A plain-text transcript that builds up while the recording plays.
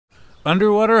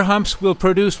Underwater humps will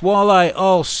produce walleye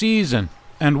all season,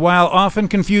 and while often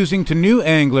confusing to new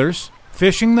anglers,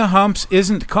 fishing the humps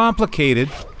isn't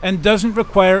complicated and doesn't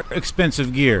require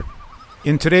expensive gear.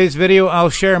 In today's video,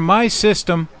 I'll share my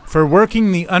system for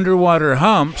working the underwater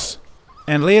humps,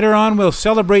 and later on we'll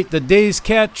celebrate the day's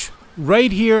catch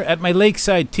right here at my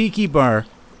lakeside Tiki Bar,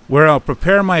 where I'll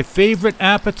prepare my favorite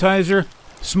appetizer,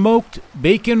 Smoked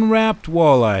Bacon Wrapped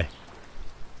Walleye.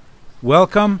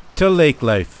 Welcome to lake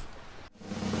life.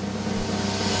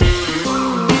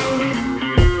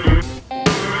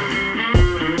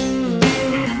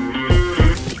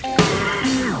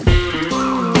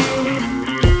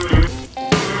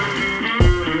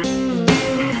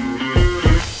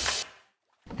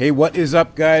 Hey, what is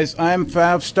up, guys? I'm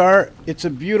Favstar. It's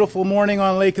a beautiful morning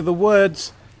on Lake of the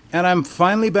Woods, and I'm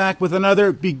finally back with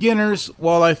another beginner's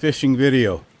walleye fishing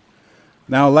video.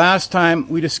 Now, last time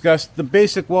we discussed the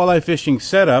basic walleye fishing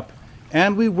setup,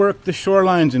 and we worked the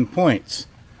shorelines and points.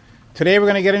 Today we're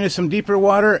going to get into some deeper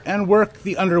water and work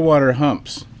the underwater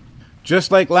humps.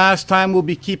 Just like last time, we'll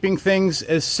be keeping things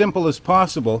as simple as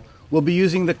possible. We'll be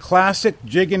using the classic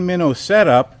jig and minnow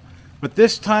setup, but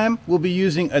this time we'll be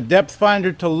using a depth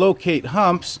finder to locate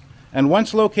humps, and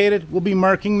once located, we'll be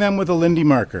marking them with a Lindy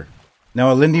marker.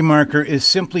 Now, a Lindy marker is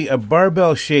simply a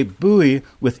barbell-shaped buoy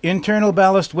with internal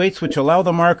ballast weights which allow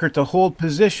the marker to hold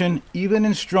position even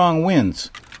in strong winds.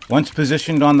 Once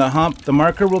positioned on the hump, the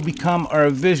marker will become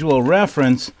our visual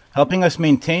reference, helping us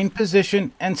maintain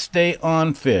position and stay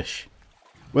on fish.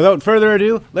 Without further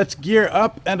ado, let's gear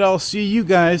up and I'll see you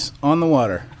guys on the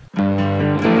water.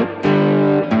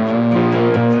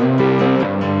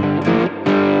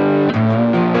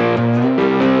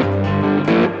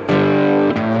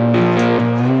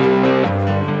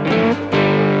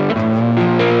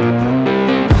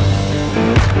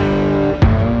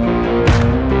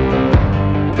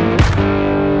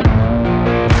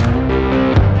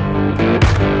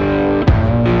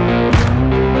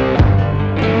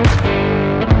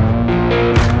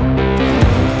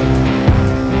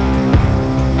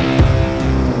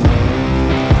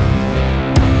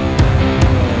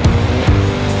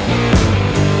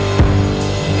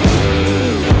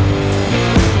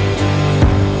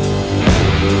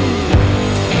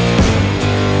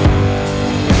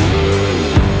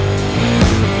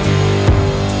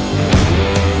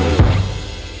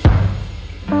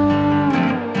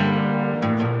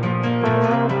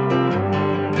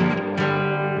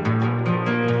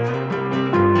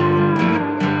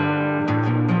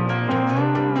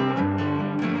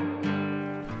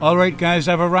 Alright guys,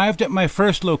 I've arrived at my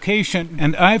first location,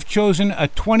 and I've chosen a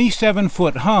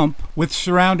 27-foot hump with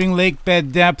surrounding lake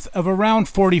bed depth of around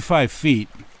 45 feet.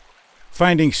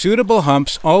 Finding suitable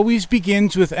humps always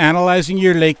begins with analyzing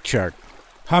your lake chart.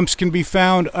 Humps can be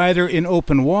found either in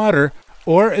open water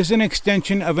or as an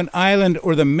extension of an island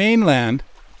or the mainland,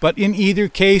 but in either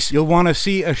case you'll want to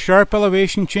see a sharp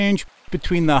elevation change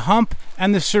between the hump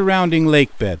and the surrounding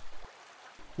lake bed.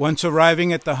 Once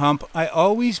arriving at the hump, I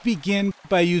always begin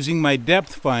by using my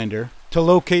depth finder to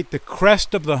locate the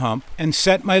crest of the hump and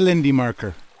set my Lindy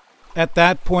marker. At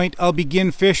that point, I'll begin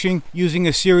fishing using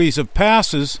a series of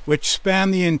passes which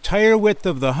span the entire width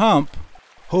of the hump,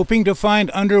 hoping to find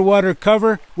underwater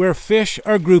cover where fish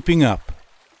are grouping up.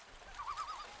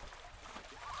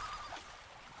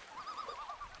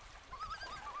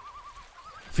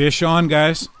 Fish on,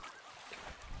 guys.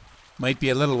 Might be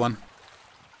a little one.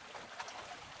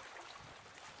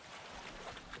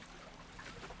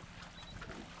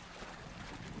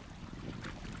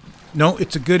 No,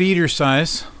 it's a good eater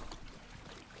size.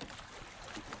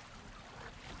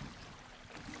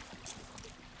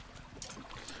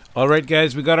 Alright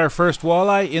guys, we got our first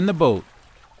walleye in the boat.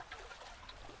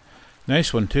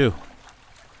 Nice one too.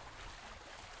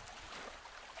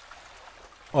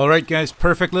 Alright guys,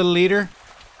 perfect little eater.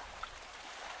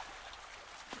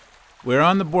 We're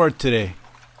on the board today.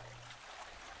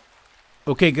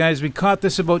 Okay guys, we caught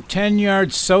this about 10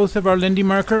 yards south of our Lindy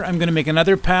marker. I'm going to make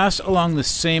another pass along the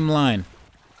same line.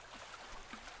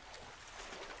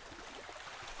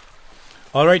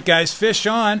 Alright guys, fish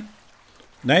on.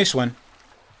 Nice one.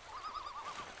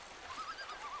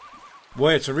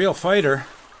 Boy, it's a real fighter.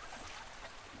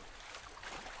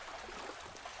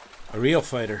 A real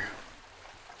fighter.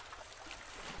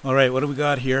 Alright, what do we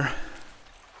got here?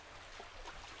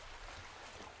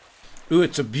 Ooh,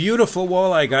 it's a beautiful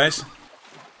walleye, guys.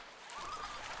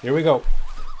 Here we go.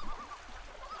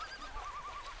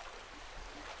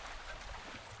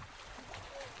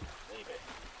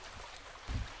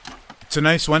 It's a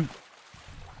nice one.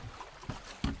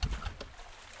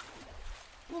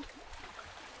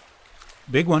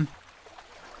 Big one.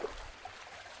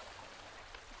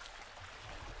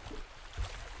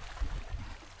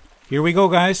 Here we go,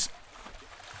 guys.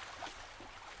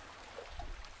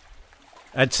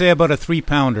 I'd say about a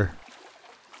 3-pounder.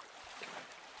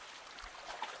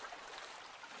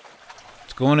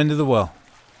 It's going into the well.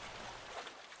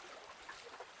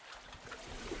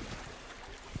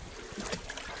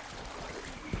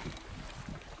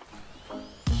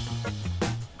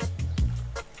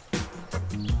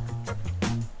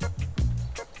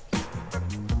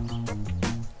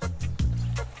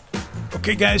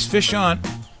 Okay guys, fish on.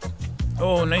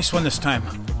 Oh, nice one this time.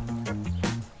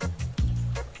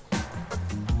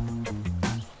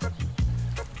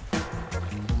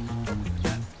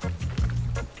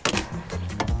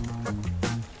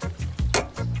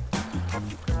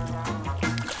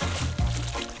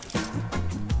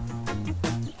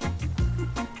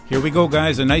 Here we go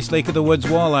guys, a nice Lake of the Woods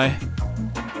walleye.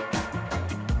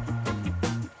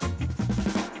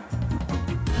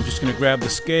 I'm just gonna grab the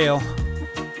scale.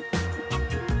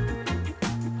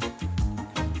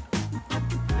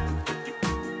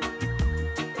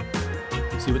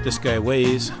 See what this guy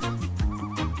weighs.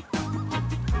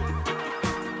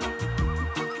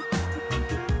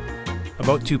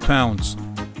 About 2 pounds.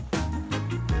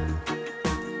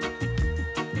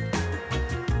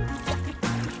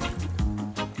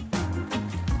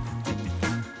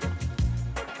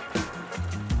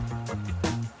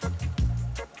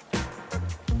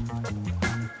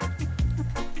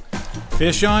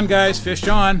 Fish on, guys, fish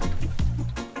on.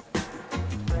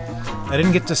 I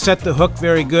didn't get to set the hook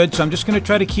very good, so I'm just going to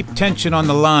try to keep tension on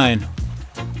the line.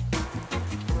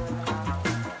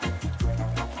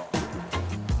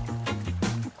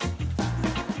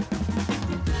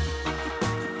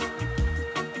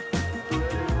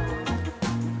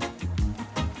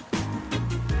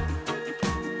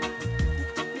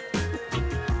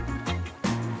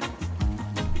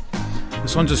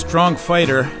 This one's a strong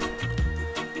fighter.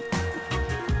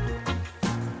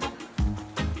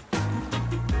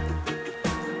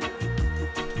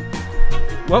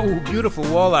 Whoa, beautiful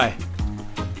walleye.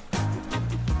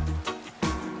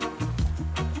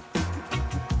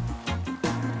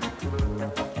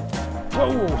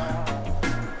 Whoa.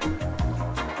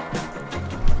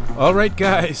 All right,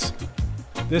 guys.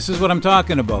 This is what I'm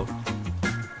talking about.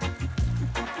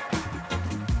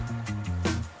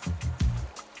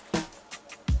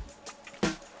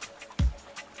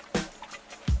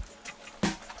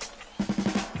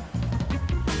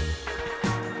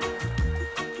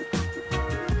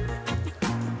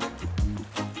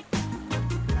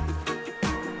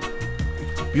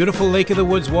 Beautiful Lake of the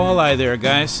Woods walleye there,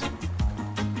 guys.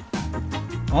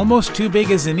 Almost too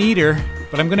big as an eater,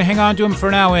 but I'm going to hang on to him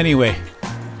for now anyway.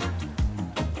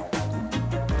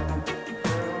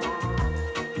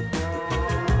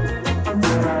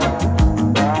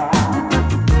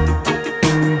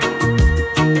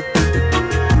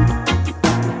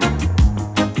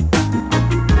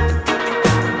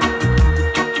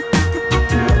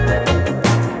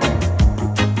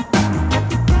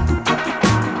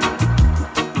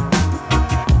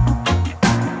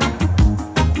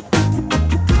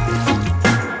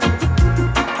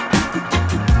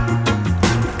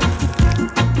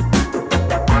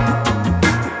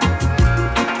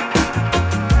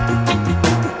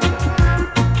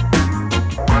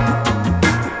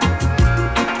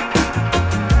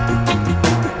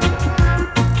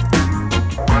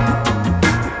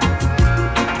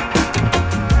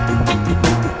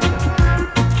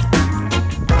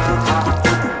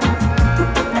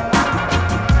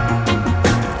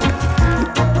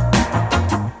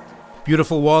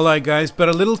 Beautiful walleye, guys, but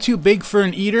a little too big for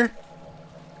an eater.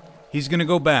 He's gonna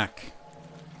go back.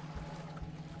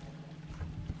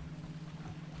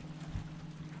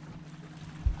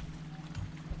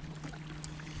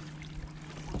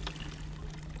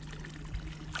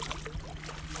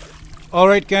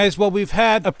 Alright guys, well, we've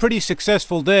had a pretty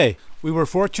successful day. We were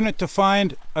fortunate to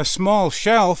find a small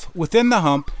shelf within the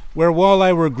hump where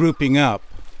walleye were grouping up.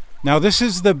 Now this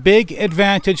is the big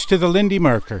advantage to the Lindy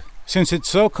marker. Since it's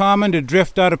so common to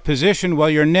drift out of position while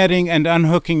you're netting and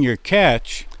unhooking your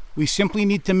catch, we simply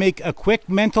need to make a quick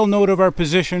mental note of our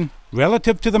position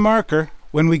relative to the marker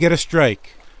when we get a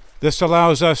strike. This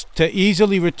allows us to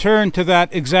easily return to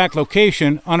that exact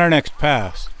location on our next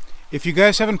pass. If you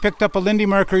guys haven't picked up a Lindy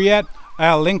marker yet,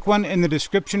 I'll link one in the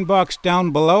description box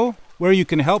down below where you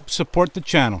can help support the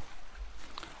channel.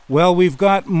 Well, we've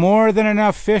got more than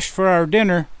enough fish for our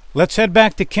dinner. Let's head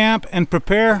back to camp and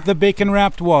prepare the bacon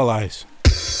wrapped walleyes.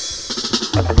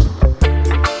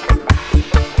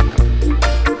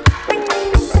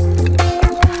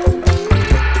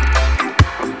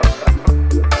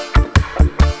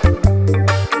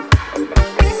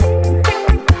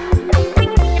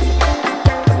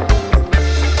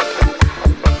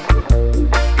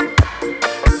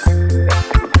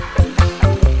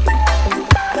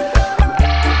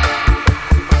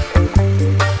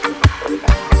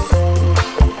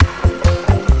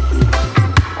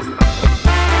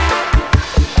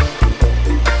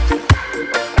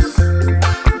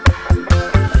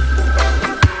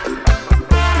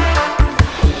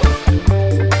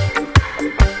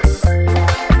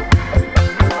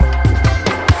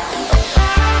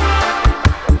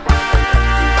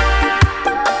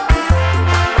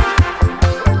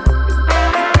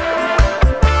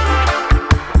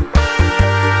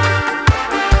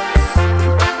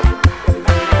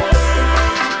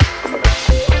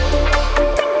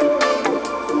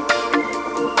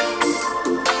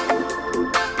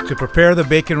 prepare the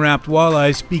bacon wrapped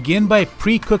walleyes, begin by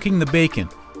pre-cooking the bacon.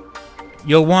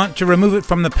 You'll want to remove it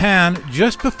from the pan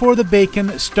just before the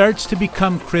bacon starts to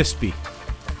become crispy.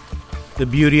 The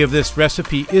beauty of this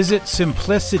recipe is its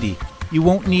simplicity. You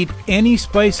won't need any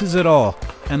spices at all,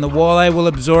 and the walleye will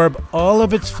absorb all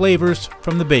of its flavors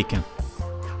from the bacon.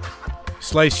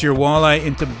 Slice your walleye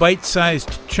into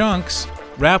bite-sized chunks,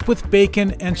 wrap with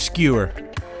bacon and skewer.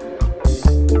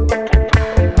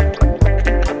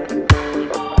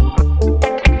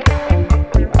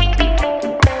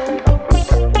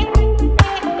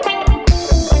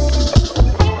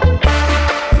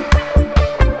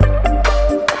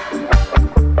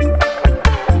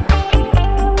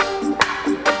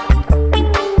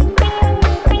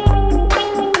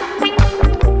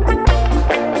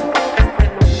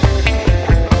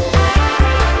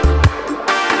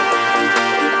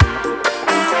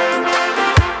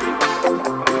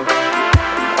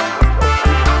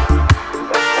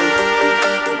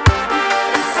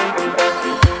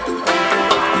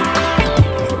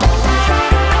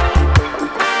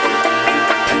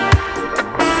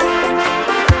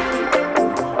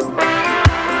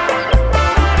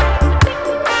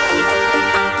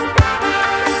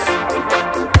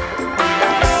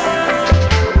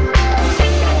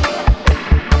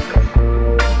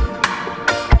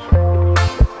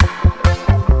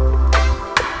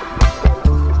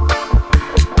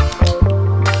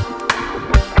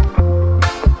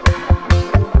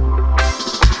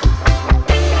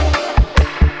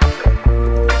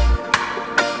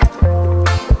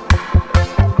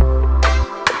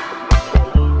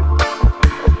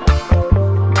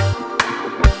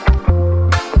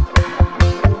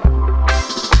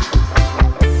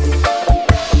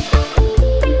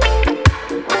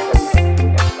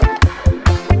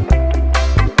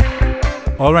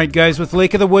 Alright guys, with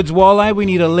Lake of the Woods walleye, we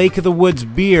need a Lake of the Woods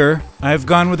beer. I've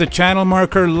gone with a channel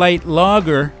marker light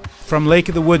lager from Lake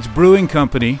of the Woods Brewing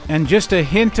Company, and just a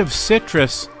hint of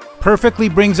citrus perfectly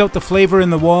brings out the flavor in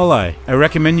the walleye. I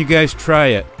recommend you guys try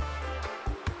it.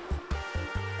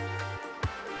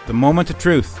 The moment of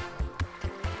truth.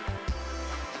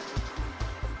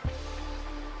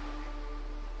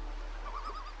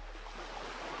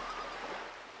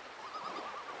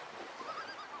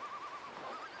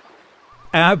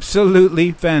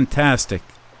 Absolutely fantastic.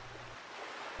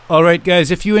 Alright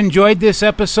guys, if you enjoyed this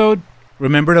episode,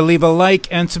 remember to leave a like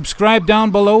and subscribe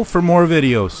down below for more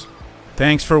videos.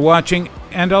 Thanks for watching,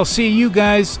 and I'll see you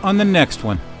guys on the next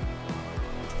one.